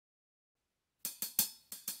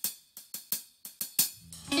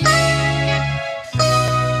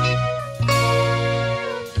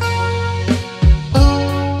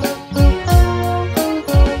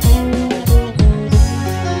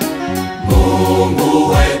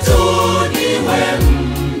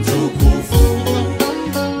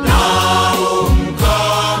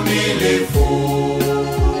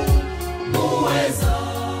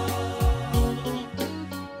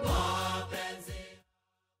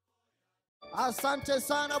Asante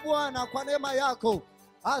sana Bwana kwa neema yako.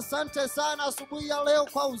 Asante sana asubuhi ya leo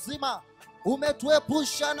kwa uzima.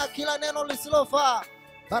 Umetuepusha na kila neno lisilofaa.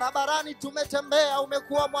 Barabarani tumetembea,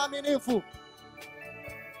 umekuwa mwaminifu.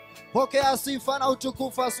 Pokea sifa na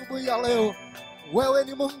utukufu asubuhi ya leo. Wewe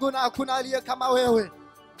ni Mungu na hakuna aliye kama wewe.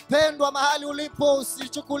 Pendwa, mahali ulipo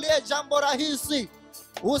usichukulie jambo rahisi.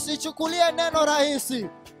 Usichukulie neno rahisi.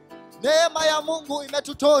 Neema ya Mungu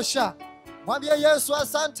imetutosha. Mwambie Yesu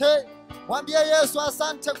asante. Mwambie Yesu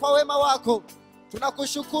asante kwa wema wako.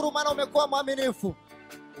 Tunakushukuru maana umekuwa mwaminifu.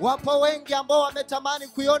 Wapo wengi ambao wametamani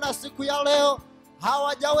kuiona siku ya leo,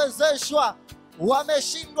 hawajawezeshwa.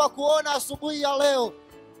 Wameshindwa kuona asubuhi ya leo.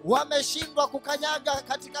 Wameshindwa kukanyaga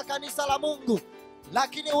katika kanisa la Mungu.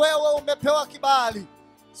 Lakini wewe umepewa kibali.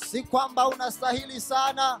 Si kwamba unastahili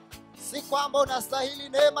sana, si kwamba unastahili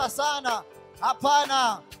neema sana.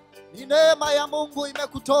 Hapana, ni neema ya Mungu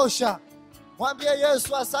imekutosha. Mwambie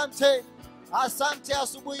Yesu asante. Asante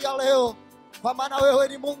asubuhi ya leo, kwa maana wewe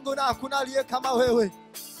ni Mungu na hakuna aliye kama wewe.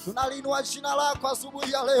 Tunalinua jina lako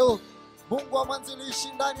asubuhi ya leo, Mungu wa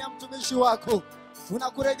mwanzilishi ndani ya mtumishi wako.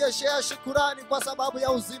 Tunakuregeshea shukurani kwa sababu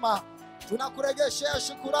ya uzima. Tunakuregeshea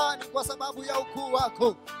shukurani kwa sababu ya ukuu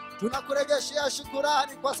wako. Tunakuregeshea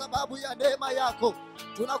shukurani kwa sababu ya neema yako.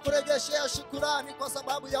 Tunakuregeshea shukurani kwa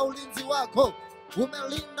sababu ya ulinzi wako.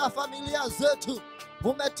 Umelinda familia zetu.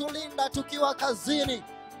 Umetulinda tukiwa kazini.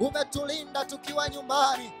 Umetulinda tukiwa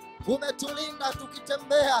nyumbani. Umetulinda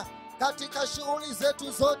tukitembea katika shughuli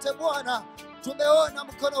zetu zote Bwana. Tumeona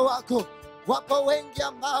mkono wako. Wapo wengi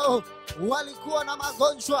ambao walikuwa na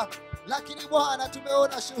magonjwa, lakini Bwana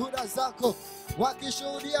tumeona shuhuda zako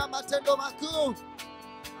wakishuhudia matendo makuu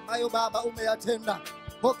ambayo Baba umeyatenda.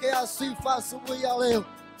 Pokea sifa asubuhi ya leo.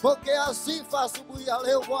 Pokea sifa asubuhi ya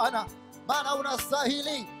leo Bwana, maana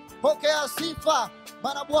unastahili. Pokea sifa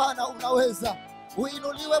maana Bwana unaweza.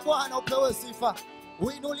 Uinuliwe Bwana, upewe sifa.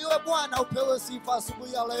 Uinuliwe Bwana, upewe sifa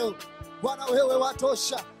asubuhi ya leo. Bwana wewe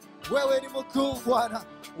watosha. Wewe ni mkuu Bwana.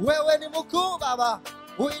 Wewe ni mkuu Baba.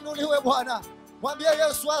 Uinuliwe Bwana. Mwambie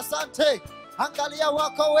Yesu asante. Angalia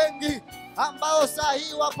wako wengi ambao saa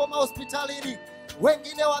hii wapo hospitalini.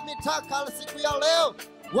 Wengine wametaka siku ya leo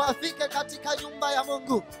wafike katika nyumba ya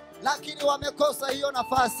Mungu, lakini wamekosa hiyo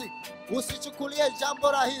nafasi. Usichukulie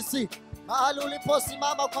jambo rahisi. Mahali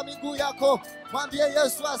uliposimama kwa miguu yako, mwambie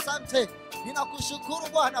Yesu asante. Ninakushukuru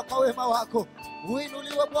Bwana kwa wema wako.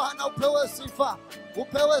 Uinuliwe Bwana, upewe sifa.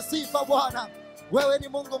 Upewe sifa Bwana. Wewe ni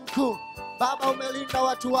Mungu mkuu. Baba umelinda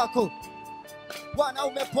watu wako. Bwana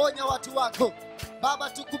umeponya watu wako. Baba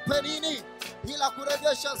tukupe nini ila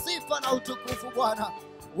kurejesha sifa na utukufu Bwana.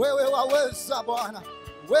 Wewe waweza Bwana.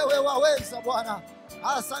 Wewe waweza Bwana.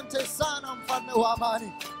 Asante sana mfalme wa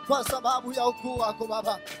amani kwa sababu ya ukuu wako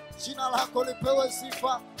Baba. Jina lako lipewe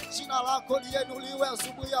sifa. Jina lako lienuliwe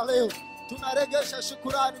asubuhi ya leo. Tunarejesha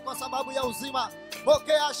shukurani kwa sababu ya uzima.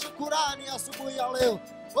 Pokea shukurani asubuhi ya leo.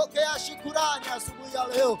 Pokea shukurani asubuhi ya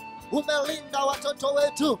leo. Umelinda watoto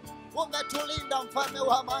wetu. Umetulinda mfalme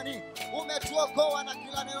wa amani. Umetuokoa na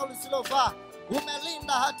kila neno lisilofaa.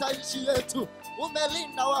 Umelinda hata nchi yetu.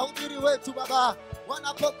 Umelinda wahubiri wetu Baba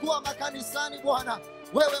wanapokuwa makanisani Bwana.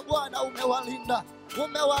 Wewe Bwana umewalinda.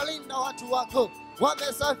 Umewalinda watu wako.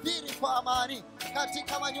 Wamesafiri kwa amani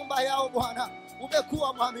katika manyumba yao Bwana.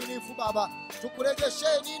 Umekuwa mwaminifu Baba.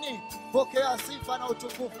 Tukurejeshe nini? Pokea sifa na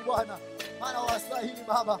utukufu Bwana, maana wastahili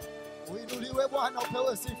Baba. Uinuliwe Bwana,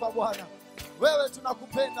 upewe sifa Bwana. Wewe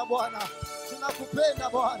tunakupenda Bwana. Tunakupenda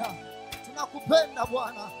Bwana. Tunakupenda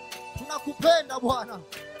Bwana. Tunakupenda Bwana.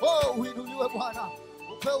 Oh, uinuliwe Bwana.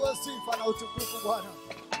 Upewe sifa na utukufu Bwana.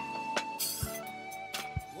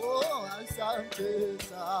 Oh, asante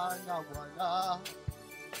sana Bwana.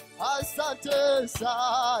 Asante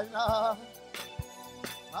sana.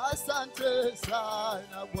 Asante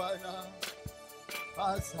sana Bwana.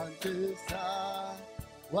 Asante sana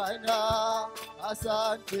Bwana.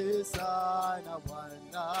 Asante sana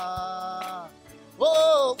Bwana.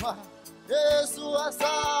 Oh, Yesu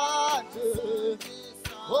asante.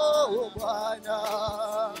 Oh, Bwana.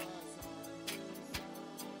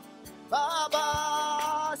 Baba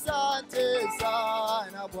asante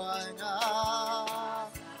sana Bwana.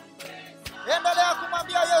 Endelea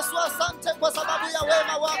kumwambia Yesu asante kwa sababu ya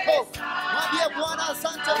wema wako. Mwambie Bwana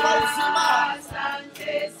asante kwa uzima.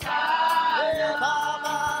 Asante sana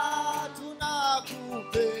Baba,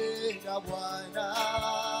 tunakupenda Bwana.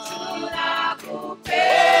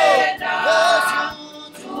 Tunakupenda Yesu,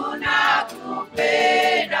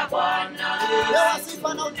 tunakupenda Bwana. Yewa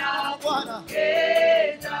sifa na utukufu Bwana.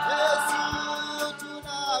 Yesu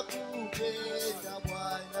tunakupenda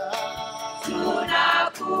Bwana.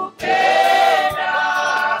 Tunakupenda.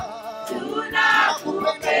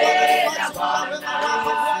 Tunakupenda Bwana.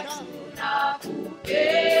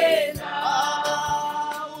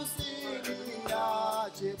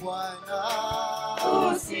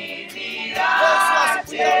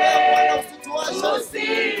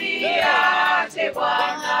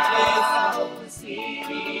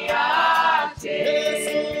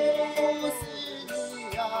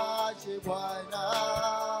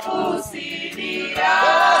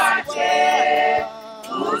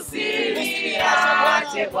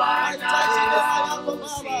 Nahitaji neema yako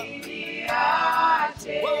Baba.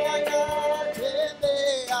 Bwana,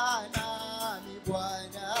 tembea nami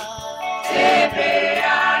Bwana.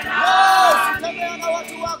 Tembea na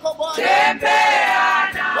watu wako Bwana.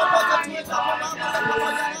 Popote tuendapo Baba,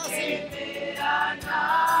 pamoja nasi.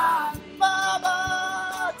 Baba,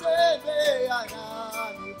 tembea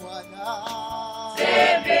nami Bwana.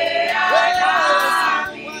 Tembea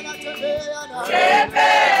nami Bwana, tembea nami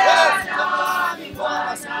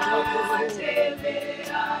Bwana,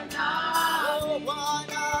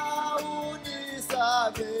 Bwana,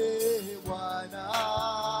 unisamehe Bwana.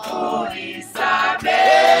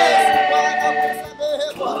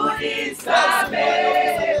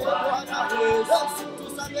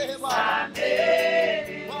 Tusamehe Bwana.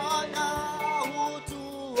 Bwana,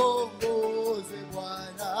 utuongoze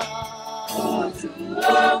Bwana.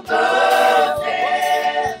 Utuongoze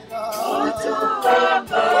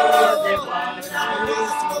Bwana.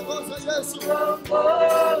 Yesu.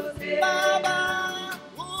 Baba,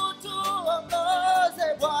 utuongoze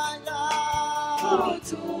Bwana.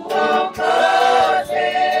 Utuongoze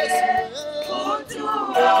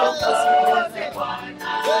Bwana.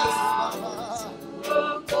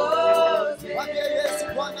 Mwambie Yesu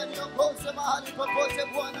Bwana, niongoze mahali popote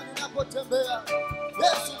Bwana ninapotembea.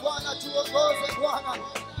 Yesu Bwana, tuongoze Bwana.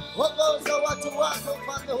 Ongoza watu wako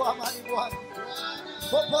mfalme wa amani Bwana.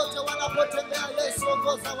 Popote wanapotembea Yesu,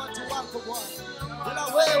 ongoza watu wako Bwana. Bila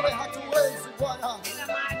wewe hatuwezi Bwana.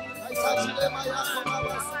 Nahitaji neema yako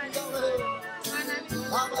Baba, siku ya wewe.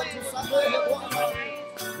 Baba, tusamehe Bwana.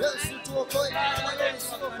 Yesu, tuokoe na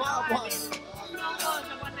Yesu Bwana.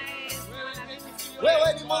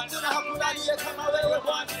 Wewe ni Mungu na hakuna aliye kama wewe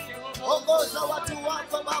Bwana. Ongoza watu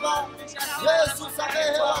wako Baba. Yesu,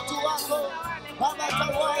 samehe watu wako Baba,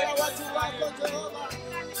 tawala watu wako Jehova.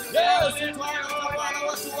 Yesu, tawala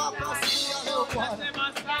watu wako siku ya leo Bwana.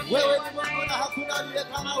 Wewe ni Mungu na hakuna aliye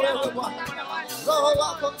kama wewe Bwana. Roho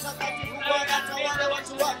wako Mtakatifu Bwana, tawala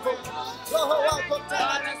watu wako. Roho wako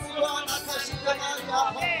Mtakatifu Bwana, kashike mahali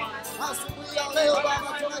hapa. Asubuhi ya leo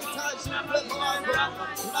Baba, tunahitaji uwepo wako.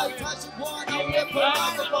 Tunahitaji Bwana uwepo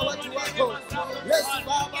wako kwa watu wako. Yesu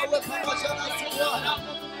Baba, uwe pamoja nasi Bwana.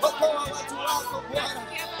 Okoa watu wako Bwana.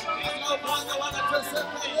 Ambao Bwana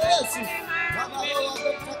wanateseka Yesu. Baba, Roho wako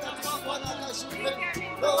Mtakatifu Bwana, kashike.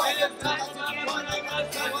 Roho wako Mtakatifu Bwana,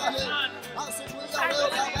 katawale. Asubuhi ya leo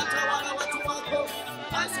Baba, tawala watu wako.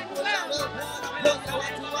 Asubuhi ya leo Bwana, ponya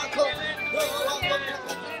watu wako. Roho wako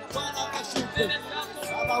Mtakatifu Bwana, kashike.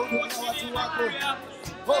 Baba, hudumia watu wako.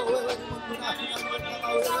 Wewe ni Mungu na hakuna kama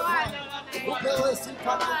wewe Bwana. Upewe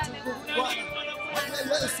sifa na utukufu Bwana. Mwambie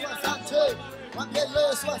Yesu asante. Mwambie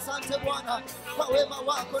Yesu asante Bwana kwa wema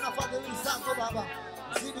wako na fadhili zako Baba.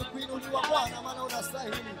 Zidi kuinuliwa Bwana, maana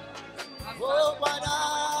unastahili. Oh Bwana,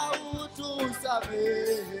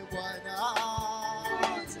 utusamehe Bwana.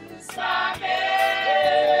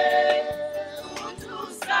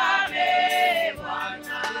 Utusamehe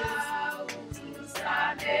Bwana.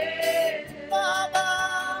 Baba,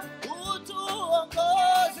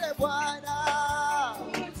 utuongoze Bwana.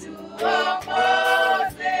 Utuongoze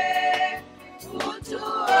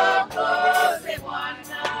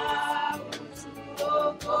Bwana.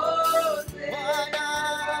 Utuongoze Bwana.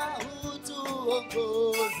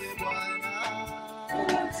 Utuongoze Bwana.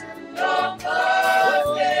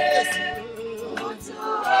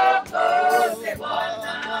 Utuongoze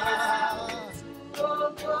Bwana.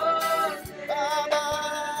 Baba,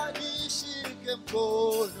 nishike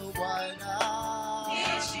mkono Bwana.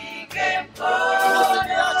 Nishike mkono.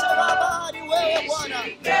 Usiniache Baba, ni wewe Bwana.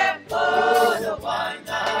 Nishike mkono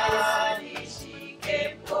Bwana.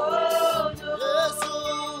 Nishike mkono. Yesu,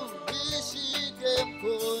 nishike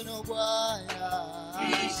mkono Bwana.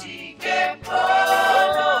 Nishike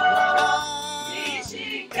mkono Bwana.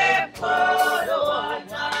 Nishike mkono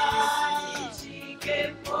Bwana. Nishike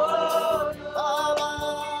mkono. Baba,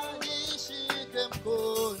 nishike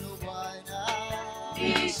mkono Bwana.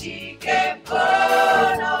 Nishike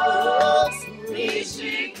mkono.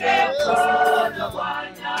 Nishike mkono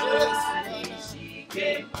Bwana.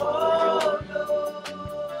 Nishike mkono.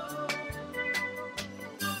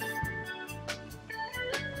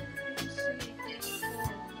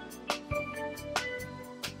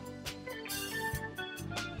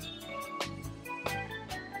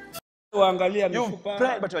 You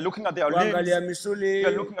pray, but you're looking at your limbs.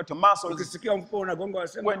 You're looking at your muscles.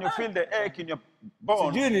 When you feel the ache in your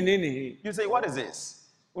bones, you say, what is this?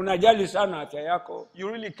 Unajali sana afya yako. You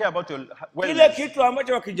really care about your Kile wellness. kitu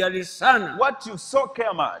ambacho wakijali sana. What you so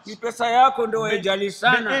care much. Ni pesa yako ndio wajali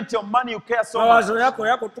sana. Be it your money you care so Mawazo much.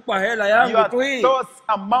 yako tupa hela yangu tu hii. Your thoughts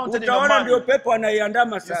are mounted in your Utaona mind. ndio pepo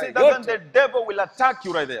anaiandama You saa. see, that's when the devil will attack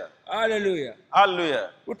you right there. Hallelujah. Hallelujah.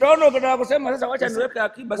 Utaona ukitaka kusema sasa wacha niweke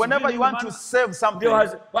akiba. Whenever you want to save something,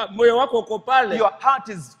 moyo wako uko pale. your heart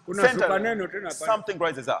is centered. Something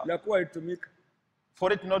rises up. La kuwa itumika.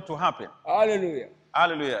 For it not to happen. Hallelujah.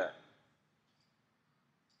 Hallelujah.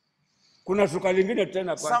 Kuna shuka lingine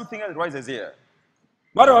tena pale. Something else rises here.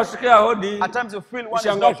 Mara wasikia hodi. At times you feel one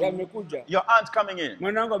is knocking. Your aunt coming in.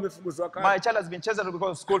 Mwanangu amefukuzwa kazi. My child has been chased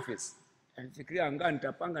because of school fees. I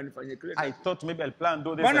thought maybe I'll plan to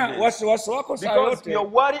do this again. Because you're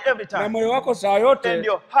worried every time. And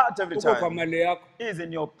your heart every time is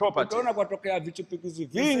in your property. You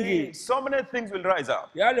see, so many things will rise up.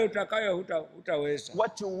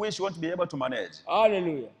 What you wish you want to be able to manage.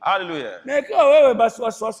 Hallelujah. Hallelujah. And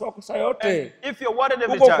if you're worried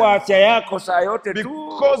every time,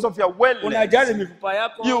 because of your wellness,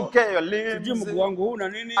 you care your limbs.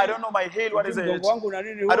 I don't know my heel, what is it? I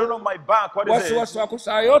don't know my back. What is it?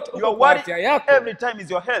 Your worry every time is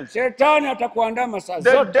your health. The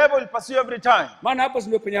devil will pursue you every time. Because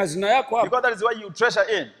that is where you treasure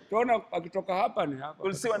in.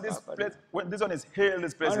 We'll see when this place, when this one is healed,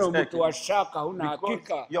 this place is taken.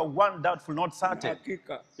 Because you're one doubtful, not certain.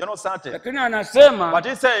 You're not certain. But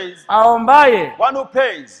he says, one who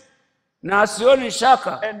pays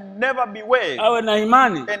and never be waved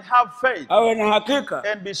and have faith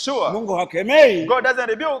and be sure. God doesn't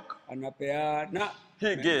rebuke.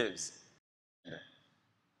 He gives.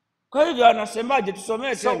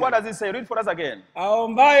 So what does he say? Read for us again.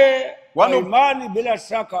 One who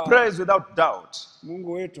prays without doubt.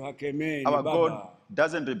 Our God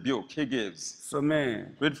doesn't rebuke. He gives.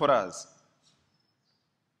 Read for us.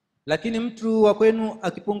 Lakini mtu wa kwenu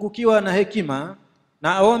akipungukiwa na hekima,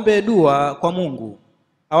 na aombe dua kwa Mungu,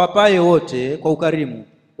 awapaye wote kwa ukarimu,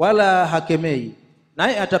 wala hakemei,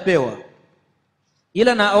 naye atapewa.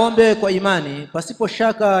 Ila na aombe kwa imani, pasipo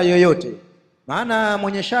shaka yoyote. Maana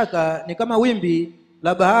mwenye shaka ni kama wimbi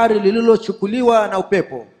la bahari lililochukuliwa na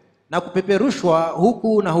upepo, na kupeperushwa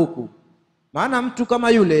huku na huku. Maana mtu kama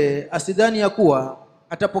yule asidhani ya kuwa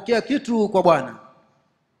atapokea kitu kwa Bwana.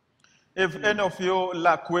 If any of you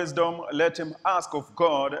lack wisdom, let him ask of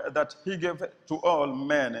God, that he give to all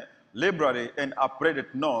men liberally, and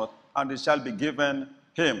upbraideth not, and it shall be given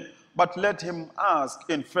him. But let him ask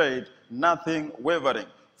in faith, nothing wavering.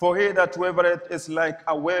 For he that wavereth is like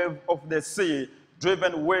a wave of the sea,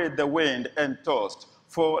 driven with the wind and tossed.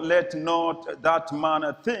 For let not that man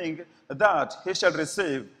think that he shall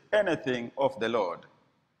receive anything of the Lord.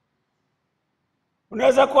 You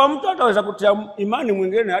may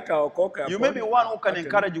be one who can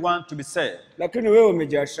encourage one to be saved, but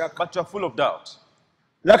you're full of doubt.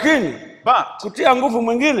 But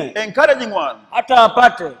encouraging one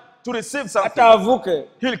to receive something,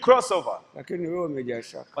 he'll cross over,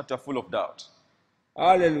 but you're full of doubt.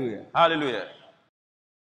 Hallelujah. Hallelujah.